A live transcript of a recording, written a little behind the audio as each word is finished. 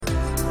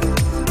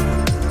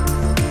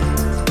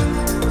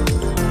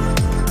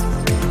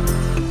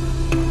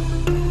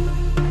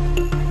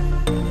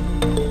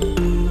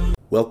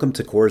Welcome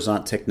to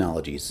Coruzant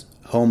Technologies,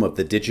 home of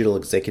the Digital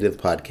Executive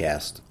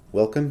Podcast.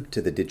 Welcome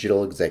to the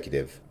Digital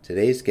Executive.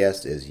 Today's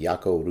guest is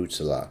Jaakko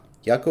Rytsölä.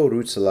 Jaakko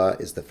Rytsölä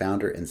is the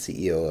founder and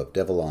CEO of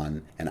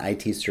Devolon, an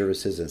IT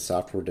services and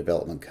software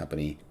development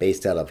company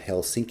based out of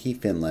Helsinki,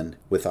 Finland,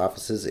 with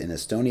offices in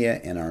Estonia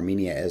and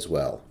Armenia as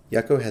well.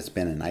 Jaakko has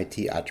been an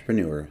IT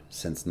entrepreneur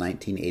since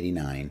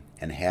 1989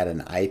 and had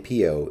an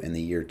IPO in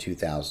the year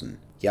 2000.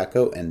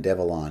 Jaakko and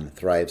Devolon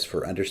thrives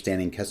for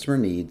understanding customer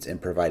needs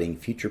and providing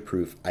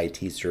future-proof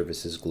IT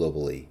services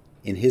globally.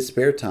 In his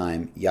spare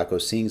time, Jaakko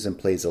sings and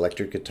plays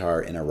electric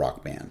guitar in a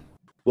rock band.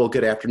 Well,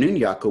 good afternoon,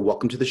 Jaakko.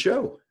 Welcome to the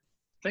show.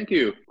 Thank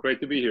you. Great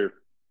to be here.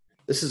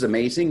 This is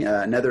amazing.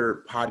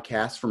 Another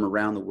podcast from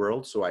around the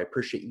world, so I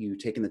appreciate you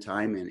taking the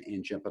time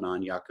and jumping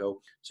on, Jaakko.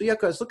 So,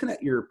 Jaakko, I was looking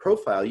at your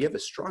profile. You have a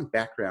strong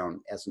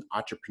background as an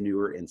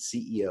entrepreneur and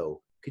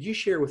CEO. Could you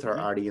share with our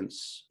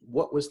audience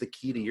what was the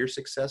key to your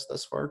success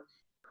thus far?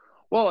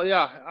 Well,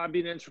 yeah, I've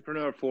been an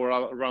entrepreneur for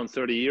around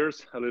 30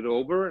 years, a little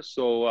over.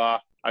 So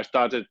I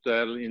started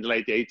in the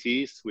late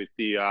 80s with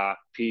the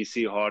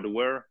PC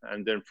hardware.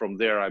 And then from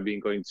there, I've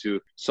been going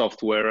to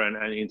software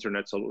and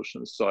internet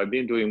solutions. So I've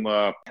been doing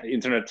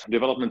internet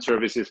development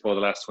services for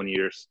the last 20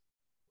 years.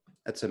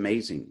 That's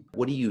amazing.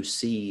 What do you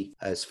see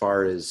as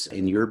far as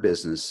in your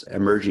business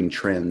emerging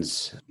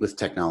trends with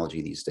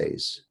technology these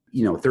days?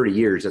 30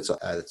 years, that's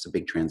a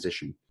big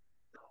transition.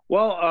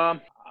 Well,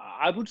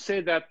 I would say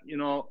that,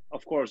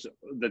 of course,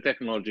 the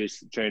technology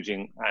is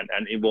changing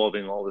and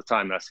evolving all the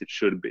time as it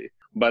should be.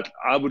 But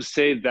I would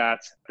say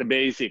that the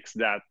basics,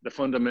 that the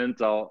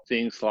fundamental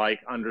things like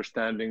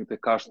understanding the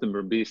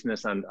customer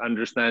business and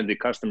understanding the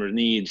customer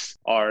needs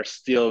are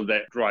still the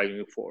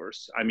driving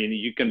force. I mean,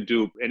 you can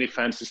do any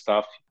fancy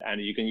stuff and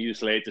you can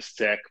use latest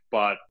tech,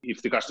 but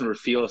if the customer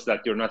feels that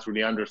you're not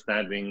really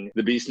understanding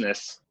the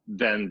business,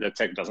 then the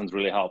tech doesn't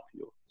really help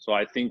you. So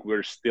I think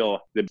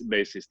the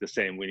base is the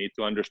same. We need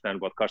to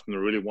understand what customer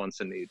really wants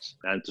and needs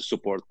and to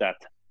support that.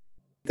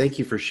 Thank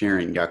you for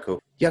sharing, Jaakko.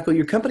 Jaakko,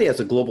 your company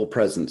has a global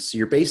presence.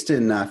 You're based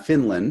in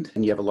Finland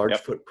and you have a large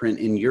footprint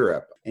in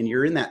Europe and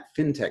you're in that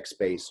fintech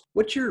space.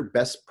 What's your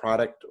best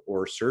product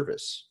or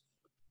service?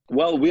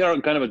 Well, we are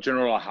kind of a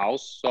general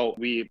house, so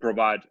we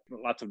provide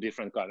lots of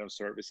different kind of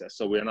services.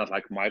 So we're not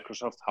like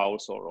Microsoft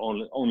house or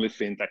only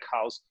fintech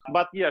house.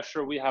 But yeah,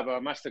 sure, we have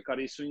a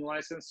MasterCard issuing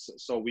license.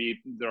 So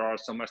there are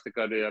some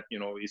MasterCard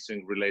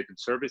issuing related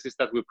services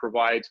that we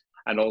provide,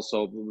 and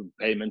also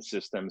payment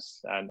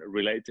systems and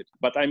related.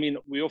 But I mean,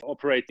 we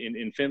operate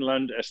in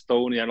Finland,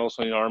 Estonia, and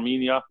also in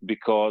Armenia,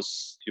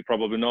 because you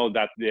probably know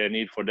that the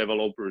need for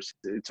developers,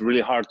 it's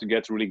really hard to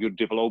get really good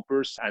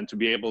developers, and to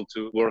be able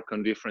to work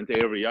on different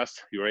areas,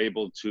 you're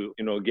able to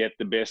get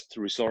the best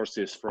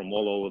resources from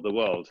all over the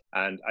world.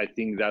 And I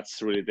think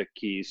that's really the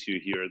key issue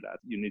here, that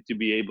you need to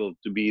be able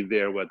to be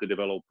there where the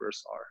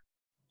developers are.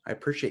 I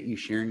appreciate you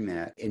sharing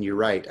that. And you're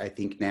right. I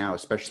think now,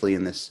 especially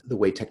in the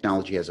way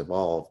technology has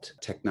evolved,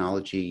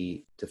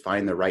 technology to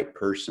find the right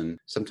person,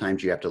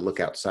 sometimes you have to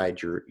look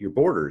outside your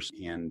borders.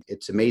 And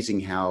it's amazing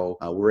how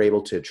we're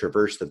able to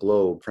traverse the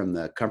globe from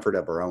the comfort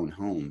of our own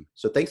home.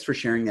 So thanks for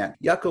sharing that.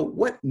 Jaakko,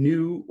 what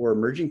new or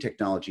emerging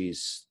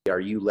technologies are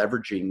you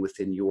leveraging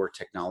within your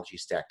technology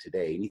stack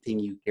today? Anything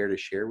you care to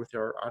share with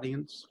our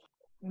audience?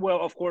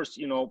 Well, of course,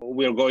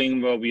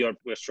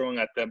 we're strong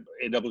at the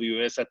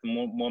AWS at the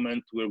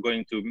moment. We're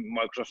going to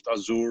Microsoft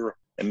Azure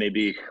and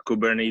maybe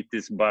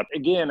Kubernetes. But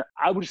again,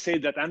 I would say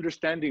that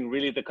understanding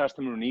really the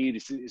customer need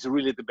is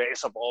really the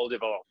base of all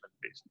development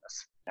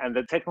business. And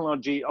the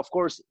technology, of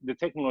course, the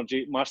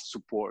technology must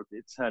support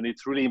it. And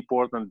it's really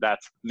important that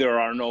there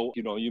are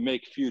you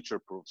make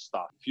future-proof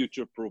stuff.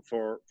 Future-proof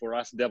for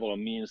us,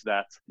 Devolon means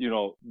that,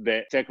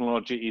 the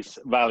technology is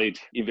valid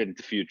even in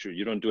the future.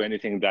 You don't do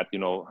anything that,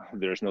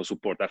 there's no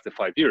support after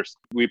 5 years.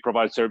 We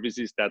provide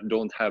services that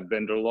don't have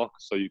vendor lock,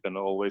 so you can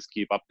always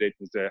keep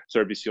updating the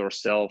service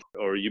yourself,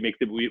 or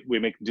we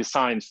make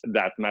designs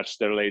that match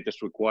their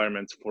latest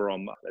requirements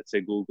from, let's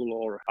say, Google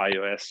or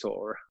iOS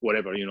or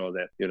whatever,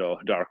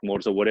 dark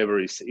modes or whatever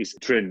is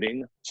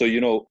trending. So,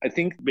 I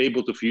think be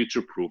able to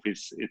future-proof,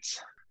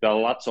 there are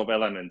lots of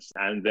elements,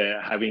 and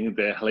having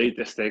the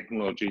latest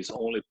technology is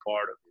only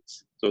part of it.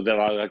 So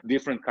there are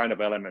different kind of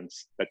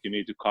elements that you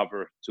need to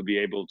cover to be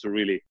able to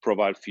really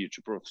provide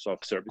future-proof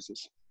soft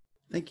services.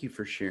 Thank you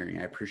for sharing.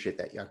 I appreciate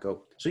that,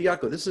 Jaakko. So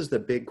Jaakko, this is the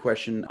big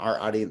question. Our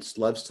audience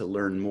loves to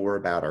learn more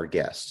about our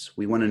guests.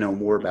 We want to know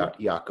more about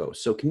Jaakko.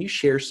 So can you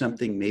share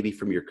something maybe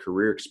from your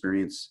career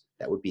experience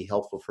that would be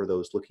helpful for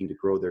those looking to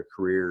grow their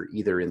career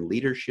either in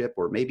leadership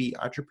or maybe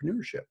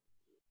entrepreneurship?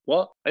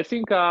 Well, I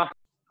think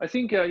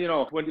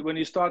when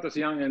you start as a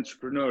young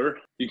entrepreneur,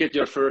 you get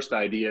your first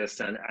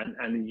ideas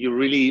and you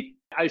really,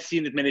 I've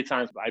seen it many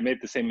times. I made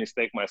the same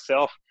mistake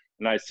myself.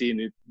 And I've seen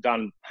it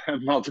done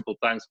multiple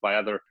times by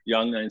other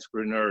young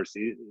entrepreneurs,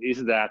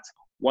 is that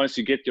once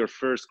you get your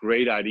first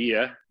great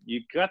idea,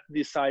 you got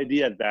this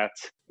idea that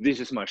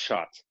this is my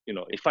shot.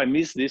 If I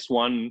miss this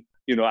one,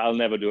 I'll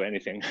never do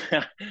anything.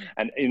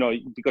 And,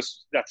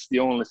 because that's the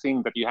only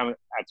thing that you have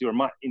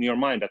in your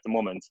mind at the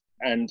moment.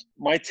 And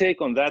my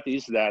take on that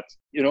is that,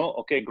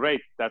 okay,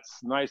 great.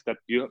 That's nice that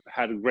you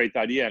had a great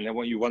idea and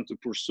you want to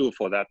pursue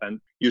for that, and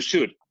you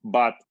should,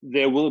 but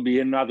there will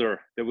be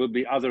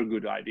other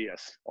good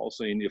ideas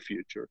also in the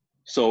future.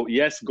 So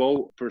yes,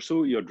 go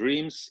pursue your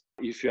dreams.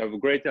 If you have a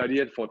great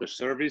idea for the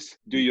service,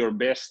 do your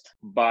best.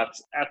 But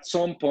at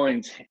some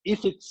point,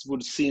 if it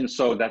would seem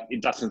so that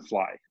it doesn't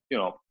fly,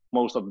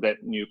 most of the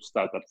new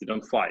startups, they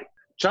don't fly.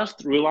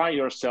 Just rely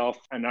yourself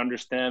and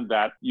understand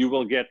that you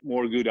will get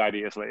more good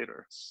ideas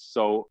later.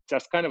 So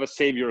just kind of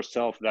save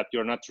yourself that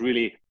you're not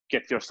really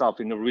get yourself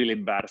in a really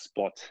bad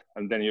spot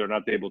and then you're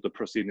not able to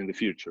proceed in the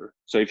future.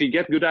 So if you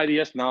get good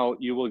ideas now,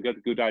 you will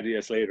get good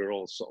ideas later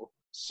also.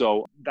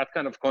 So that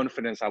kind of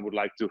confidence I would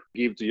like to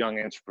give to young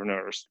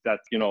entrepreneurs that,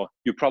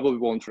 you probably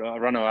won't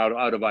run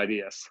out of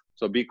ideas.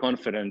 So be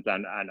confident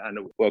and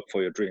work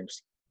for your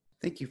dreams.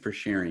 Thank you for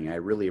sharing. I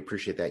really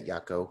appreciate that,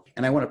 Jaakko.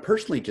 And I want to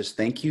personally just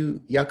thank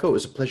you, Jaakko. It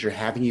was a pleasure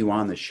having you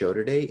on the show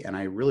today, and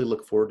I really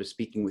look forward to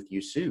speaking with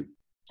you soon.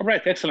 All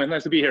right. Excellent.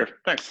 Nice to be here.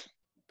 Thanks.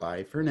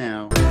 Bye for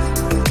now.